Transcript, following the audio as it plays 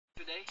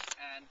today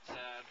and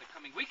the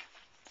coming week.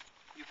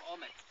 You've all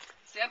met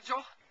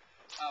Sergio,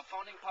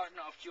 founding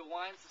partner of Geo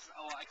Wines. This is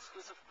our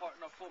exclusive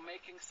partner for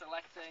making,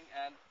 selecting,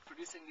 and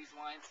producing these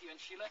wines here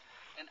in Chile.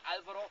 And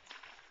Alvaro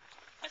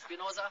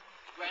Espinosa,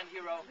 grand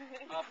hero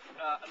of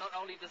not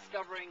only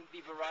discovering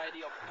the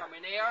variety of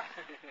Carmenere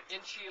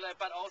in Chile,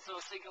 but also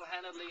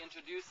single-handedly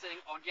introducing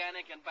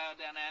organic and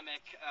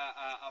biodynamic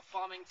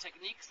farming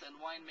techniques and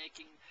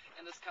winemaking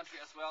in this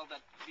country as well,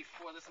 that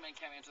before this man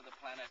came into the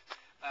planet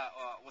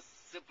was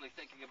simply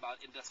thinking about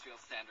industrial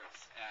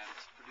standards and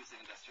producing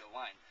industrial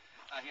wine.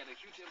 He had a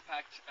huge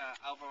impact.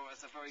 Alvaro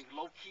is a very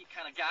low-key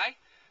kind of guy,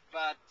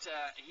 but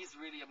he's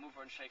really a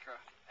mover and shaker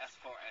as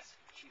far as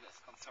Chile is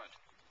concerned.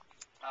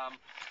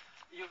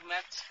 You've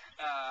met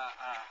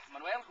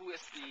Manuel, who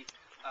is the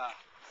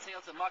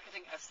sales and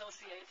marketing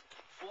associate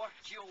for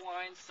Geo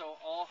Wines, so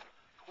all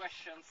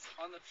questions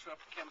on the trip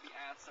can be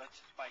answered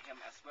by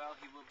him as well.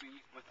 He will be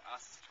with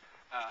us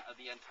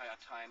the entire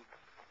time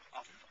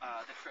of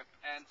the trip.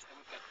 And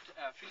we've got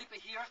Felipe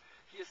here.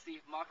 He is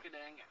the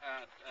marketing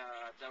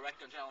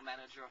director, general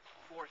manager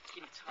for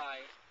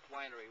Quintay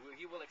Winery.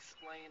 He will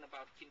explain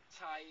about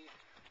Quintay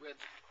with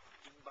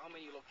how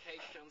many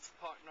locations,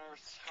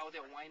 partners, how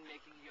their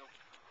winemaking here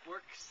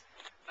works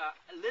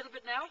a little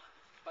bit now,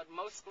 but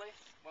mostly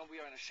when we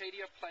are in a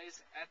shadier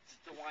place at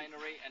the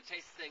winery and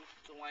tasting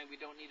the wine. We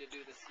don't need to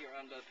do this here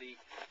under the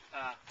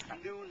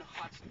noon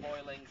hot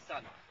boiling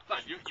sun.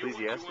 But you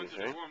wanted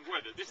the warm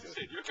weather. This is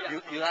it.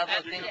 You have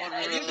a thing for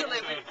usually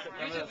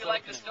we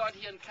like to start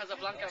here in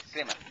Casablanca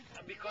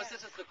because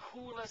this is the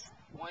coolest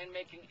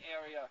winemaking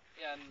area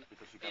in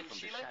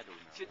Chile.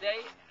 Today,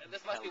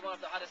 this must be one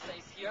of the hottest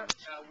days here.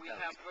 We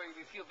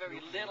feel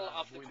very little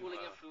of the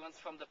cooling influence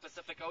from the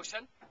Pacific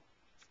Ocean.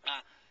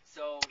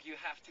 So you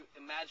have to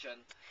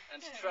imagine and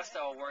trust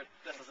our word,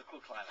 this is a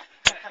cool climate.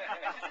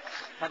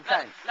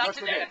 Sometimes. Not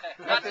today.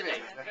 Not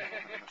today.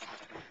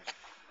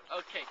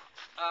 Okay.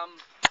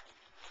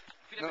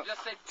 Philip,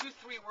 just say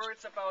 2-3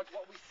 words about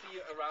what we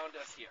see around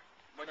us here.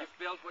 What you've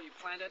built, what you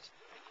planted,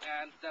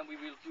 and then we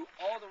will do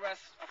all the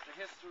rest of the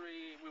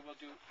history we will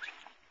do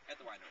at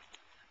the winery.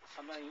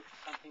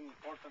 Something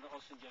important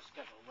also in your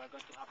schedule. We're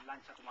going to have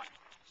lunch at 1.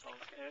 So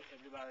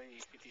everybody,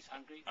 if it is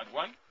hungry. At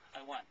 1?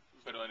 At 1.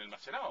 Pero en el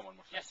Macerado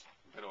vamos a almorzar. Yes.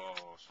 Pero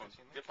son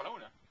 10 para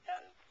 1.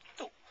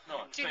 2.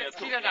 No, Chile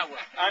now.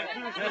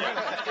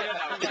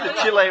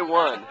 Chile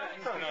won.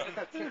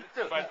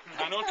 But,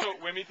 and also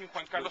we're meeting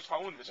Juan Carlos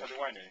Faúndez at the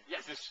winery.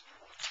 Yes. This is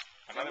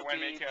another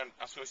winemaker and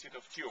associate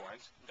of Geo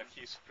Wines, that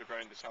he's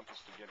preparing the samples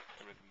to get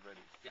everything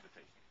ready for the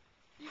tasting.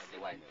 He's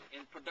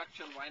in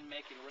production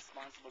winemaking,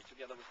 responsible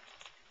together with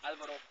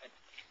Alvaro at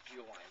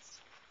Geo Wines.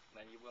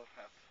 Then you will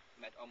have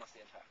met almost the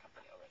entire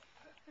company already.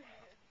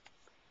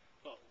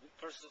 Well,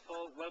 first of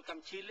all,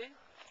 welcome Chile.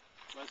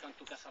 Welcome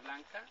to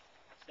Casablanca.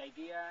 The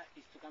idea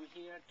is to come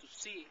here to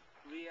see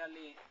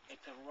really a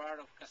terroir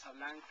of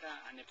Casablanca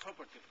and a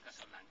property of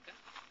Casablanca.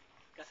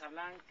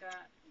 Casablanca,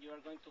 you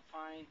are going to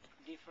find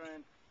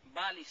different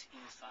valleys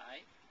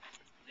inside.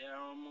 There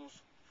are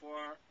almost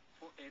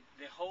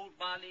the whole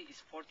valley is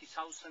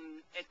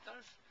 40,000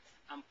 hectares,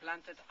 and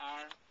planted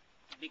are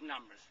big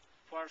numbers.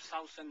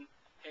 4,000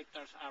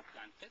 hectares are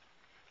planted.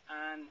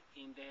 And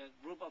in the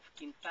group of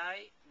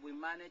Quintay, we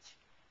manage,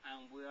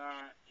 and we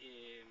are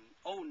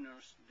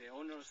owners, the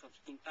owners of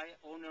Quintay,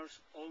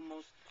 owners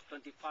almost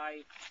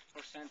 25%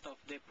 of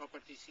the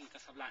properties in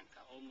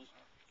Casablanca, almost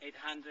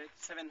 700,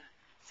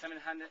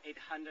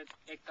 800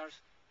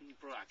 hectares in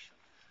production.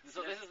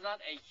 So this is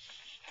not a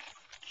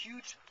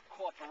huge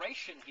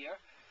cooperation here.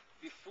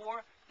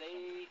 Before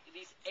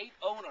these 8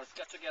 owners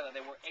got together,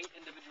 there were 8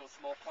 individual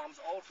small farms,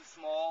 all too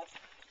small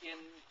in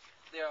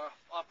their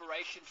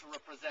operation to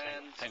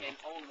represent an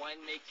own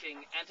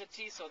winemaking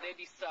entity. So they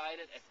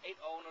decided as 8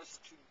 owners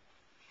to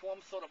form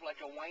sort of like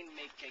a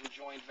winemaking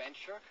joint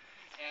venture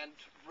and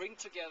bring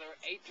together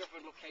 8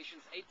 different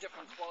locations, 8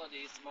 different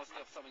qualities, mostly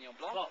of Sauvignon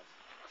Blanc.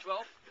 12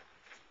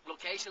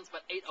 locations,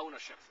 but 8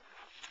 ownerships.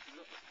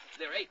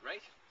 They're 8,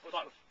 right?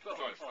 12.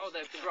 Oh,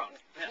 they've grown.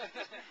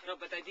 No,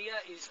 but the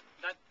idea is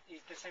that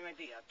is the same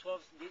idea.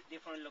 12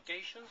 different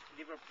locations,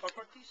 different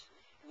properties.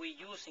 We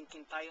use in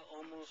Quintay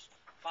almost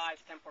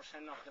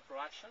 5-10% of the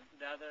production.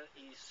 The other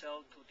is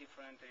sold to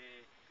different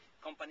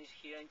companies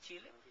here in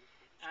Chile.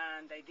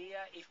 And the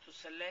idea is to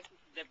select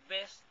the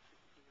best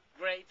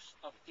grapes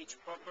of each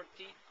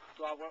property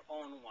to our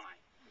own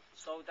wine.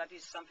 So that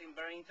is something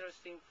very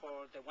interesting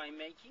for the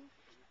winemaking,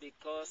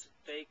 because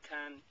they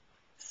can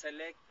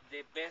select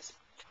the best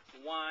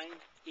wine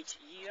each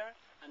year,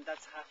 and that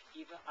has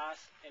given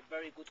us a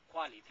very good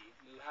quality.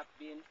 We have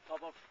been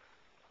top of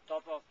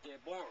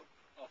the board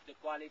of the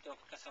quality of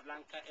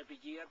Casablanca every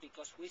year,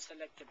 because we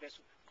select the best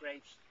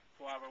grapes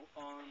for our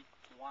own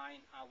wine,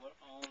 our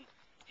own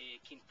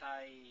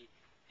Quintay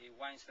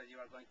wines that you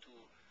are going to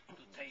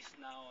taste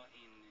now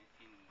in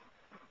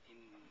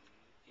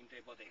the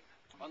bodega.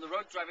 On the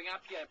road driving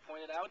up here, I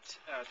pointed out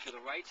to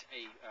the right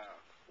a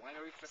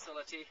winery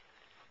facility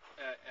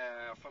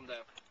from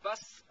the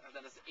bus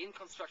that is in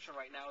construction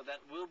right now. That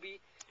will be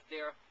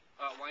their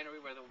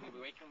winery where they will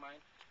be making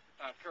wine.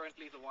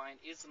 currently the wine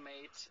is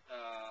made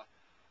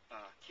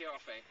care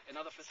of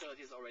another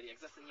facility is already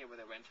existing here where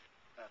they rent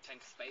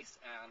tank space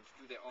and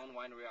do their own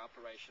winery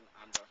operation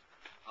under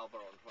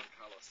Alvaro and Juan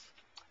Carlos.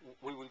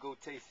 We will go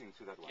tasting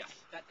to that one. Yes.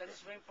 That is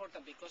very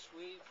important because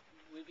we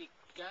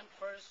began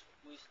first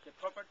with the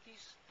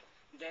properties,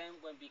 then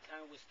we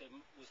began with the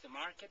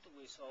market,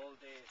 with all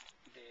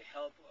the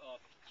help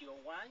of Geo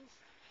Wines,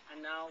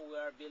 and now we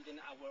are building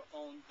our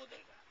own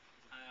bodega.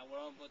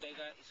 Our own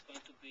bodega is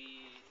going to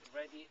be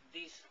ready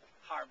this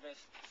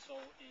harvest, so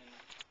in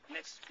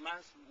next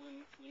month we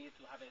need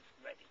to have it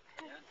ready.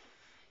 Yeah?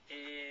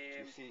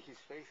 You see his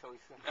face, how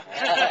he's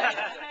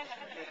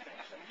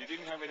You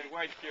didn't have any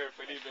white here,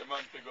 Felipe, a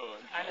month ago.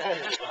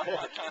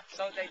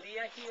 So the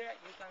idea here,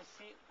 you can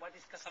see what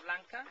is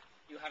Casablanca.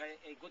 You have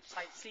a good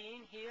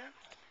sightseeing here,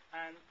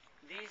 and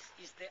this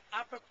is the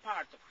upper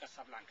part of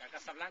Casablanca.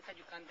 Casablanca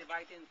you can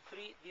divide in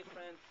 3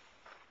 different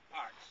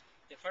parts.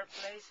 The first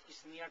place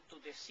is near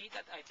to the sea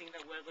that I think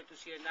that we're going to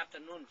see in the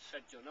afternoon,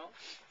 Sergio, no?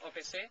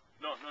 OPC?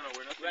 No,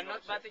 we're not. We're not,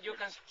 but you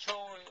can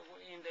show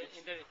in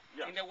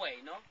the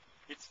way, no?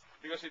 It's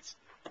because it's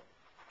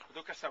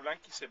although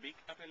Casablanca is a big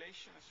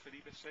appellation, as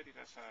Felipe said, it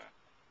has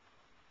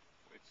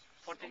it's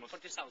 40,000.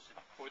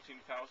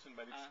 14,000,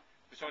 but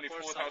it's only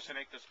 4,000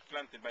 hectares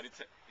planted, but it's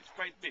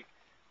quite big.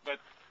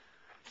 But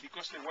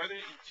because the weather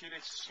in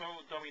Chile is so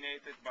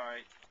dominated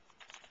by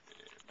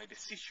the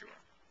seashore,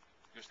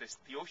 because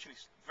the ocean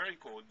is very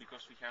cold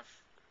because we have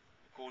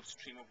a cold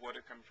stream of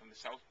water coming from the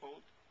South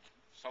Pole,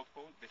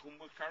 the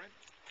Humboldt current,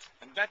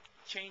 and that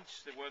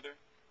changed the weather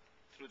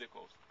through the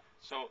coast.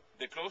 So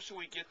the closer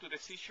we get to the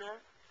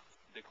seashore,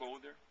 the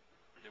colder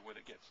the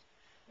weather gets.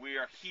 We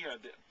are here,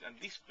 and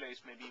this place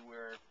maybe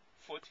we're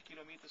 40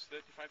 kilometers,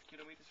 35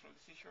 kilometers from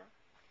the seashore.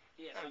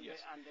 Yes,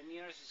 and the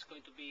nearest is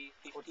going to be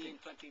 15,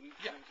 20.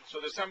 Yeah,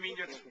 so there's some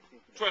vineyards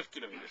 12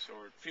 kilometers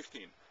or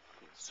 15.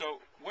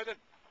 So what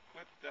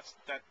does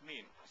that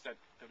mean? Is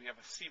that we have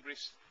a sea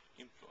breeze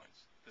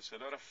influence. There's a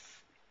lot of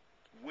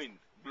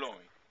wind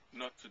blowing,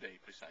 not today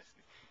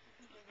precisely,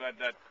 but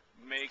that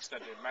makes that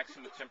the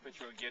maximum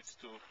temperature gets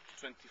to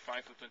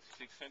 25 or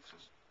 26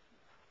 Celsius,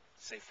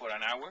 say for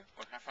an hour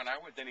or half an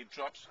hour, then it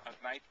drops at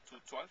night to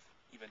 12,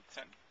 even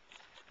 10.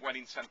 While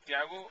in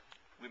Santiago,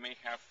 we may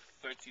have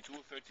 32,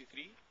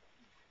 33,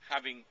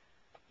 having,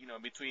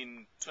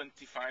 between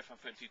 25 and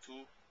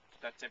 32,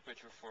 that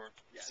temperature for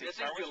 6 This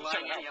is hours or July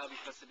 7 hours. anyhow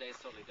because today is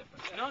totally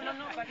different. No,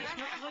 but it's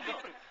not so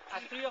different.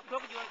 At 3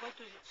 o'clock you are going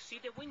to see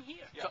the wind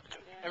here. Yeah.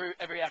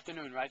 Every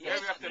afternoon, right?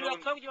 Yes, Every at 3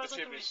 afternoon, o'clock you are the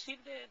going to sea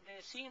breeze. receive the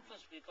sea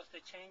influence because the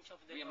change of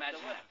the, We of the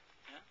imagine weather.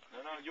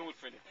 that. No, you will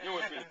feel it. You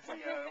will feel it.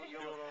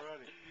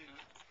 already.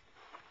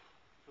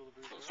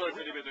 Sorry,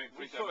 Felipe,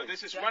 but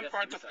this is one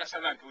part of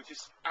Casablanca, which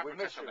is upper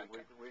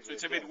Casablanca. So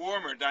it's a bit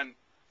warmer than,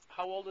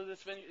 How old is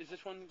this vineyard? Is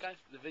this one, guys?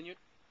 The vineyard?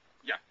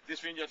 yeah, these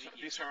vineyards,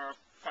 these are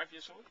 5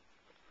 years old?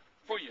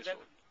 4 years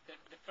old.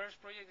 The first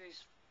project is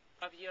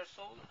 5 years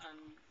old, and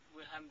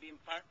we have been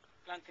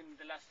planting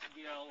the last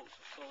year also,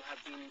 so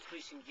have been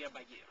increasing year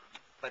by year.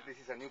 But this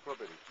is a new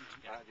property.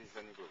 This is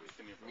a new property.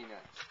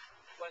 Vineyards.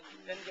 Well,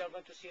 then you are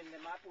going to see in the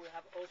map, we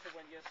have also,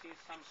 when you see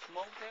some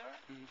smoke there,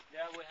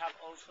 there we have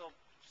also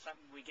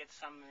we get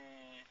some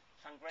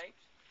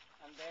grapes.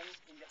 And then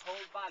in the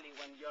whole valley,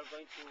 when you are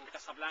going to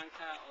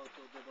Casablanca or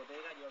to the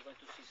bodega, you are going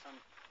to see some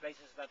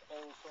places that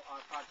also are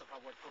part of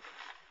our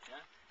property,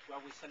 where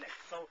we select.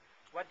 So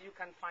what you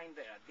can find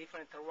there,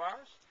 different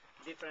terroirs,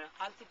 different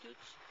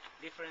altitudes,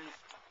 different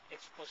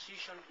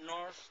exposition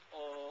north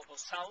or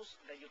south,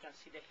 that you can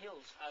see the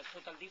hills are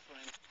totally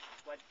different.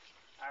 What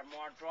are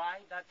more dry,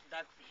 that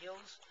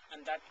hills,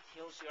 and that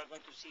hills you are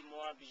going to see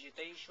more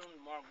vegetation,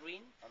 more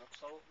green,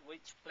 so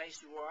which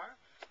place you are.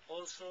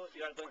 Also,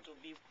 you are going to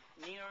be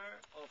nearer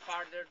or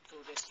farther to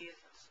the sea,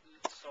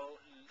 so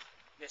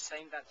the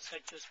same that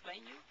Sergio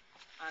explained you.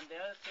 And the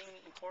other thing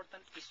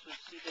important is to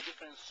see the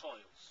different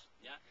soils,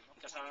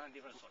 because there are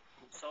different soils.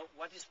 So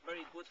what is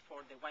very good for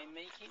the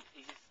winemaking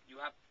is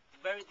you have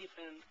very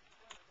different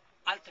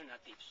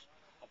alternatives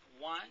of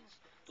wines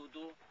to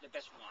do the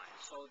best wine.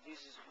 So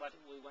this is what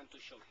we want to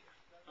show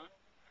here.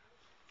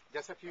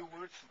 Just a few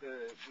words,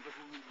 because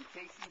we will be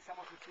tasting some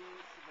of the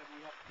things that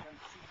we have can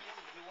see here.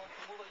 If you want to